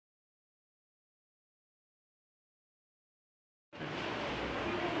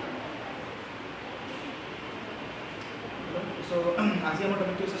So আজি আমাৰ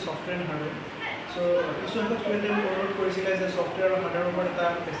টপিকটো হৈছে সফটৱেৰ এণ্ড হাৰ্ডৱেৰ। So কিছু সংখ্যক ষ্টুডেণ্টে মোক অনুৰোধ কৰিছিলে যে সফটৱেৰ আৰু হাৰ্ডৱেৰৰ ওপৰত এটা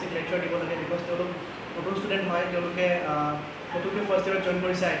বেছিক লেকচাৰ দিব লাগে, বিকজ তেওঁলোক নতুন ষ্টুডেণ্ট হয়, তেওঁলোকে নতুনকৈ ফাৰ্ষ্ট ইয়েৰত জইন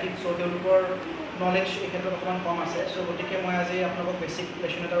কৰিছে আইটিত। চ' তেওঁলোকৰ নলেজ এই ক্ষেত্ৰত অকণমান কম আছে। চ' গতিকে মই আজি আপোনালোকক বেছিক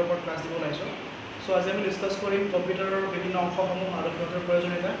লেচন এটাৰ ওপৰত ক্লাছ দিব ওলাইছোঁ। চ' আজি আমি ডিছকাছ কৰিম কম্পিউটাৰৰ বিভিন্ন অংশসমূহ আৰু সিহঁতৰ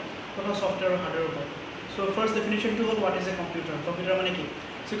প্ৰয়োজনীয়তা তথা সফটৱেৰ আৰু হাৰ্ডৱেৰৰ ওপৰত। চ' ফাৰ্ষ্ট ডেফিনেশ্যনটো হ'ল what is a computer. Computer মানে কি?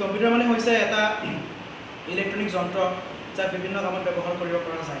 চ' কম্পিউটাৰ মানে হৈছে এটা ইলেক্ট্ৰনিক যন্ত্ৰ যাক বিভিন্ন কামত ব্যৱহাৰ কৰিব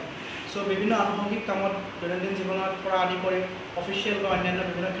পৰা যায়। চ' বিভিন্ন আনুষংগিক কামত দৈনন্দিন জীৱনৰ পৰা আদি কৰি অফিচিয়েল বা অন্যান্য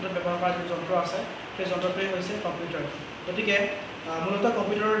বিভিন্ন ক্ষেত্ৰত ব্যৱহাৰ কৰা যিটো যন্ত্ৰ আছে, সেই যন্ত্ৰটোৱে হৈছে কম্পিউটাৰ। গতিকে মূলতঃ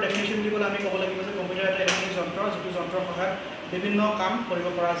কম্পিউটাৰৰ ডেফিনেশ্যন বুলি ক'লে আমি ক'ব লাগিব যে কম্পিউটাৰ এটা ইলেক্ট্ৰনিক যন্ত্ৰ, যিটো যন্ত্ৰৰ সহায়ত বিভিন্ন কাম কৰিব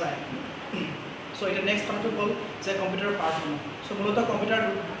পৰা যায়। চ' এতিয়া নেক্সট কথাটো হ'ল যে কম্পিউটাৰৰ পাৰ্টসমূহ। চ' মূলতঃ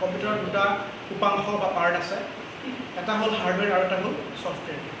কম্পিউটাৰৰ দুটা উপাংশ বা পাৰ্ট আছে, এটা হ'ল হাৰ্ডৱেৰ আৰু এটা হ'ল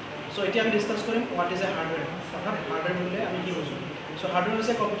ছফ্টৱেৰ। চ' এতিয়া আমি ডিছকাছ কৰিম হোৱাট ইজ এ হাৰ্ডৱেৰ, অৰ্থাৎ হাৰ্ডৱেৰ বুলিলে আমি কি বুজোঁ। চ' হাৰ্ডৱেৰ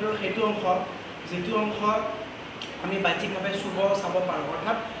হৈছে কম্পিউটাৰৰ সেইটো অংশ যিটো অংশ আমি বাহ্যিকভাৱে চাব পাৰোঁ,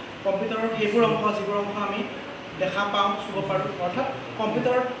 অৰ্থাৎ কম্পিউটাৰৰ সেইবোৰ অংশ যিবোৰ অংশ আমি দেখা পাওঁ, চুব পাৰোঁ। অৰ্থাৎ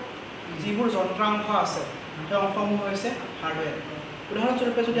কম্পিউটাৰত যিবোৰ যন্ত্ৰাংশ আছে সেই অংশসমূহ হৈছে হাৰ্ডৱেৰ।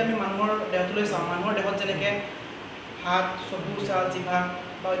 উদাহৰণস্বৰূপে যদি আমি মানুহৰ দেহটোলৈ চাওঁ, মানুহৰ দেহত যেনেকৈ হাত, চকু, ছাল, জিভা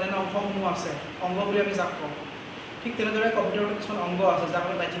বা অন্যান্য অংশসমূহ আছে, অংগ বুলি আমি যাক কওঁ, ঠিক তেনেদৰে কম্পিউটাৰতো কিছুমান অংগ আছে যাক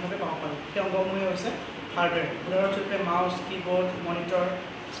আমি বাহ্যিকভাৱে পাব পাৰোঁ। সেই অংগসমূহে হৈছে হাৰ্ডৱেৰ। উদাহৰণস্বৰূপে mouse, keyboard, monitor,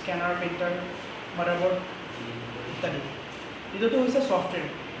 scanner, printer, মাদাৰবৰ্ড ইত্যাদি। দ্বিতীয়টো হৈছে ছফ্টৱেৰ।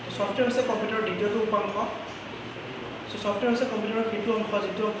 ছফ্টৱেৰ হৈছে কম্পিউটাৰৰ দ্বিতীয়টো উপাংশ। চ' ছফ্টৱেৰ হৈছে কম্পিউটাৰৰ সেইটো অংশ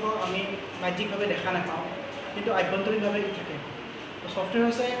যিটো অংশ আমি বাহ্যিকভাৱে দেখা নাপাওঁ, কিন্তু আভ্যন্তৰীণভাৱে ই থাকে। ছফ্টৱেৰ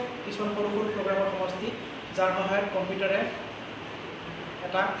হৈছে কিছুমান সৰু সৰু প্ৰগ্ৰামৰ সমষ্টি যাৰ সহায়ত কম্পিউটাৰে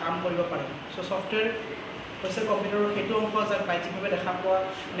এটা কাম কৰিব পাৰে। চ' ছফ্টৱেৰ হৈছে কম্পিউটাৰৰ সেইটো অংশ যাক বাহ্যিকভাৱে দেখা পোৱা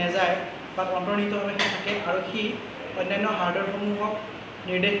নাযায় বা অন্তৰ্নিহিতভাৱে থাকে, আৰু সি অন্যান্য হাৰ্ডৱেৰসমূহক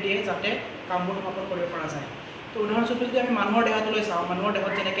নিৰ্দেশ দিয়ে যাতে কামবোৰ সমাপন কৰিব পৰা যায়। তো উদাহৰণস্বৰূপে যদি আমি মানুহৰ দেহটোলৈ চাওঁ, মানুহৰ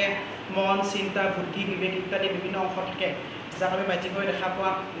দেহত যেনেকৈ মন, চিন্তা, বুদ্ধি, বিবেক ইত্যাদি বিভিন্ন অংশ থাকে যাক আমি বাহ্যিকভাৱে দেখা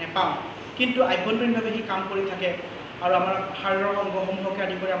পোৱা নাপাওঁ, কিন্তু আভ্যন্তৰীণভাৱে সি কাম কৰি থাকে আৰু আমাৰ শৰীৰৰ অংগসমূহকে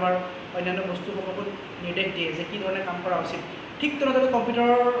আদি কৰি আমাৰ অন্যান্য বস্তুসমূহকো নিৰ্দেশ দিয়ে যে কি ধৰণে কাম কৰা উচিত। ঠিক তেনেদৰে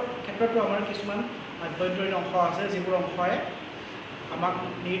কম্পিউটাৰৰ ক্ষেত্ৰতো আমাৰ কিছুমান আভ্যন্তৰীণ অংশ আছে যিবোৰ অংশই আমাক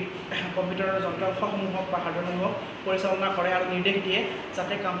কম্পিউটাৰৰ যন্ত্ৰাংশসমূহক বা হাৰ্ডৱেৰসমূহক পৰিচালনা কৰে আৰু নিৰ্দেশ দিয়ে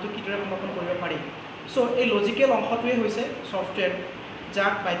যাতে কামটো কিদৰে সমাপন কৰিব পাৰি। চ' এই লজিকেল অংশটোৱে হৈছে ছফ্টৱেৰ,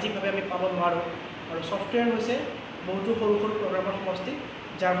 যাক বাহ্যিকভাৱে আমি পাব নোৱাৰোঁ। আৰু ছফ্টৱেৰ হৈছে বহুতো সৰু সৰু প্ৰগ্ৰামৰ সমষ্টি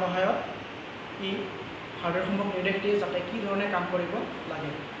যাৰ সহায়ত ই হাৰ্ডৱেৰসমূহক নিৰ্দেশ দিয়ে যাতে কি ধৰণে কাম কৰিব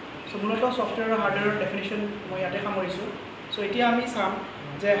লাগে। চ' মূলতঃ ছফ্টৱেৰ আৰু হাৰ্ডৱেৰৰ ডেফিনেশ্যন মই ইয়াতে সামৰিছোঁ। চ' এতিয়া আমি চাম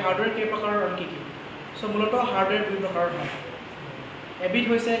যে হাৰ্ডৱেৰ কেই প্ৰকাৰৰ আৰু কি কি। চ' মূলতঃ হাৰ্ডৱেৰ দুই প্ৰকাৰৰ হয়। এবিধ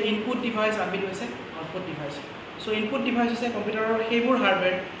হৈছে ইনপুট ডিভাইচ, আনবিধ হৈছে আউটপুট ডিভাইচ। চ' ইনপুট ডিভাইচ হৈছে কম্পিউটাৰৰ সেইবোৰ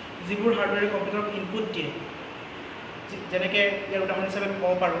হাৰ্ডৱেৰ যিবোৰ হাৰ্ডৱেৰে কম্পিউটাৰক ইনপুট দিয়ে। যেনেকৈ ইয়াৰ উদাহৰণ হিচাপে আমি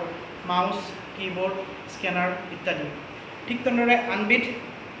ক'ব পাৰোঁ মাউচ, কীবৰ্ড, স্কেনাৰ ইত্যাদি। ঠিক তেনেদৰে আনবিধ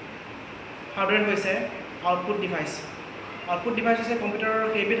হাৰ্ডৱেৰ হৈছে আউটপুট ডিভাইচ। আউটপুট ডিভাইচ হৈছে কম্পিউটাৰৰ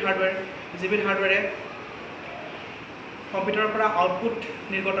সেইবিধ হাৰ্ডৱেৰ যিবিধ হাৰ্ডৱেৰে কম্পিউটাৰৰ পৰা আউটপুট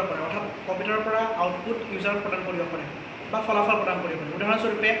নিৰ্গত কৰে, অৰ্থাৎ কম্পিউটাৰৰ পৰা আউটপুট ইউজাৰক প্ৰদান কৰিব পাৰে বা ফলাফল প্ৰদান কৰিব পাৰে।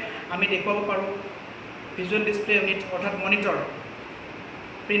 উদাহৰণস্বৰূপে আমি দেখুৱাব পাৰোঁ ভিজুৱেল ডিছপ্লে ইউনিট অৰ্থাৎ মনিটৰ,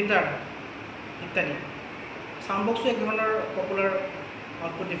 প্ৰিণ্টাৰ ইত্যাদি। চাউণ্ড বক্সো এক ধৰণৰ পপুলাৰ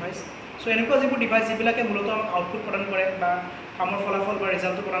আউটপুট ডিভাইচ। চ' এনেকুৱা যিবোৰ ডিভাইচ যিবিলাকে মূলতঃ আমাক আউটপুট প্ৰদান কৰে বা কামৰ ফলাফল বা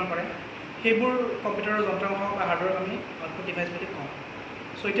ৰিজাল্টটো প্ৰদান কৰে, সেইবোৰ কম্পিউটাৰৰ যন্ত্ৰাংশ বা হাৰ্ডৱেৰক আমি আউটপুট ডিভাইচ বুলি কওঁ।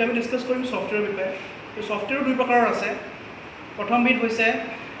 চ' এতিয়া আমি ডিছকাছ কৰিম ছফ্টৱেৰৰ বিষয়ে। ত' ছফ্টৱেৰো দুই প্ৰকাৰৰ আছে। প্ৰথমবিধ হৈছে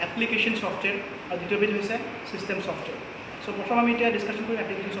এপ্লিকেশ্যন ছফ্টৱেৰ আৰু দ্বিতীয়বিধ হৈছে ছিষ্টেম ছফ্টৱেৰ। চ' প্ৰথম আমি এতিয়া ডিছকাশ্যন কৰিম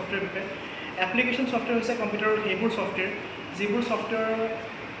এপ্লিকেশ্যন ছফ্টৱেৰৰ বিষয়ে। এপ্লিকেশ্যন ছফ্টৱেৰ হৈছে কম্পিউটাৰৰ সেইবোৰ ছফ্টৱেৰ যিবোৰ ছফ্টৱেৰৰ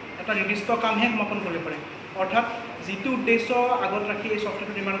এটা নিৰ্দিষ্ট কামহে সমাপন কৰিব পাৰে, অৰ্থাৎ যিটো উদ্দেশ্য আগত ৰাখি এই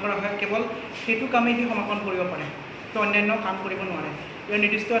ছফ্টৱেৰটো নিৰ্মাণ কৰা হয় কেৱল সেইটো কামেই সি সমাপন কৰিব পাৰে, তো অন্যান্য কাম কৰিব নোৱাৰে। ইয়াৰ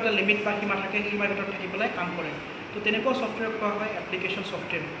নিৰ্দিষ্ট এটা লিমিট বা সীমা থাকে, সেই সীমাৰ ভিতৰত থাকি পেলাই কাম কৰে। তো তেনেকুৱা ছফ্টৱেৰক কোৱা হয় এপ্লিকেশ্যন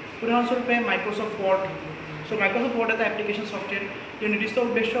ছফ্টৱেৰ। উদাহৰণস্বৰূপে মাইক্ৰ'ছফ্ট ৱৰ্ড। চ' মাইক্ৰ'ছফ্ট ৱৰ্ড এটা এপ্লিকেশ্যন ছফ্টৱেৰ। ইয়াৰ নিৰ্দিষ্ট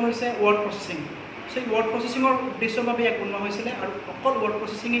উদ্দেশ্য হৈছে ৱৰ্ড প্ৰচেছিং। চ' এই ৱৰ্ড প্ৰচেছিঙৰ উদ্দেশ্যৰ বাবে ইয়াক বনোৱা হৈছিলে আৰু অকল ৱৰ্ড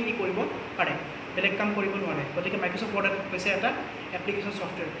প্ৰচেছিঙে ই কৰিব পাৰে, বেলেগ কাম কৰিব নোৱাৰে। গতিকে মাইক্ৰ'ছফ্ট ৱৰ্ড হৈছে এটা এপ্লিকেশ্যন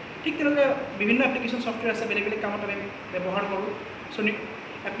ছফ্টৱেৰ। ঠিক তেনেদৰে বিভিন্ন এপ্লিকেশ্যন ছফ্টৱেৰ আছে, বেলেগ বেলেগ কামত আমি ব্যৱহাৰ কৰোঁ। চ'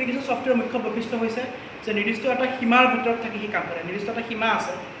 এপ্লিকেশ্যন ছফ্টৱেৰৰ মুখ্য বৈশিষ্ট্য হৈছে যে নিৰ্দিষ্ট এটা সীমাৰ ভিতৰত থাকি সি কাম কৰে। নিৰ্দিষ্ট এটা সীমা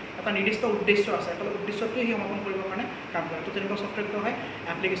আছে, এটা নিৰ্দিষ্ট উদ্দেশ্য আছে, অকল উদ্দেশ্যটোৱে সি সমাপন কৰিবৰ কাৰণে কাম কৰে। তো তেনেকুৱা ছফ্টৱেৰটো হয়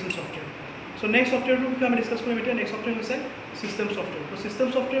এপ্লিকেশ্যন ছফ্টৱেৰ। চ' নেক্সট ছফ্টৱেৰটোৰ বিষয়ে আমি ডিছকাছ কৰিম এতিয়া। নেক্সট ছফ্টৱেৰ হৈছে ছিষ্টেম ছফ্টৱেৰ। তো ছিষ্টেম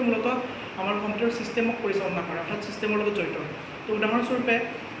ছফ্টৱেৰ মূলতঃ আমাৰ কম্পিউটাৰ ছিষ্টেমক পৰিচালনা কৰে, অৰ্থাৎ ছিষ্টেমৰ লগত জড়িত। তো উদাহৰণস্বৰূপে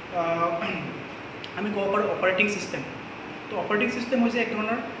আমি ক'ব পাৰোঁ অপাৰেটিং ছিষ্টেম। তো অপাৰেটিং ছিষ্টেম হৈছে এক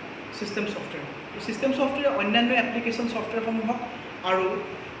ধৰণৰ ছিষ্টেম ছফ্টৱেৰ। তো ছিষ্টেম ছফ্টৱেৰ অন্যান্য এপ্লিকেশ্যন ছফ্টৱেৰসমূহক আৰু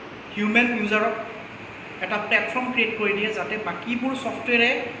হিউমেন ইউজাৰক এটা প্লেটফৰ্ম ক্ৰিয়েট কৰি দিয়ে যাতে বাকীবোৰ ছফ্টৱেৰে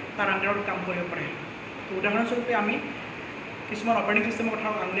তাৰ আণ্ডাৰত কাম কৰিব পাৰে। তো উদাহৰণস্বৰূপে আমি কিছুমান অপাৰেটিং ছিষ্টেমৰ কথা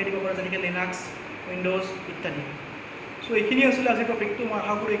আঙুলিয়াই দিব পাৰোঁ, যেনেকৈ লিনাক্স, উইণ্ড'জ ইত্যাদি। চ' এইখিনি আছিলে আজিৰ টপিকটো। মই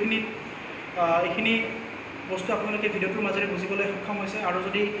আশা কৰোঁ এইখিনি বস্তু আপোনালোকে ভিডিঅ'টোৰ মাজেৰে বুজিবলৈ সক্ষম হৈছে, আৰু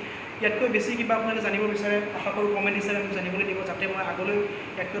যদি ইয়াতকৈ বেছি কিবা আপোনালোকে জানিব বিচাৰে আশা কৰোঁ কমেণ্ট হিচাপে মোক জানিবলৈ দিব, যাতে মই আগলৈ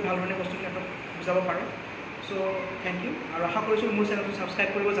ইয়াতকৈ ভাল ধৰণে বস্তুখিনি আপোনাক বুজাব পাৰোঁ। চ' থেংক ইউ, আৰু আশা কৰিছোঁ মোৰ চেনেলটো ছাবস্ক্ৰাইব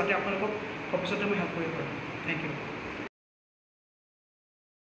কৰিব যাতে আপোনালোকক ভৱিষ্যতে মই হেল্প কৰিব পাৰোঁ। Thank U.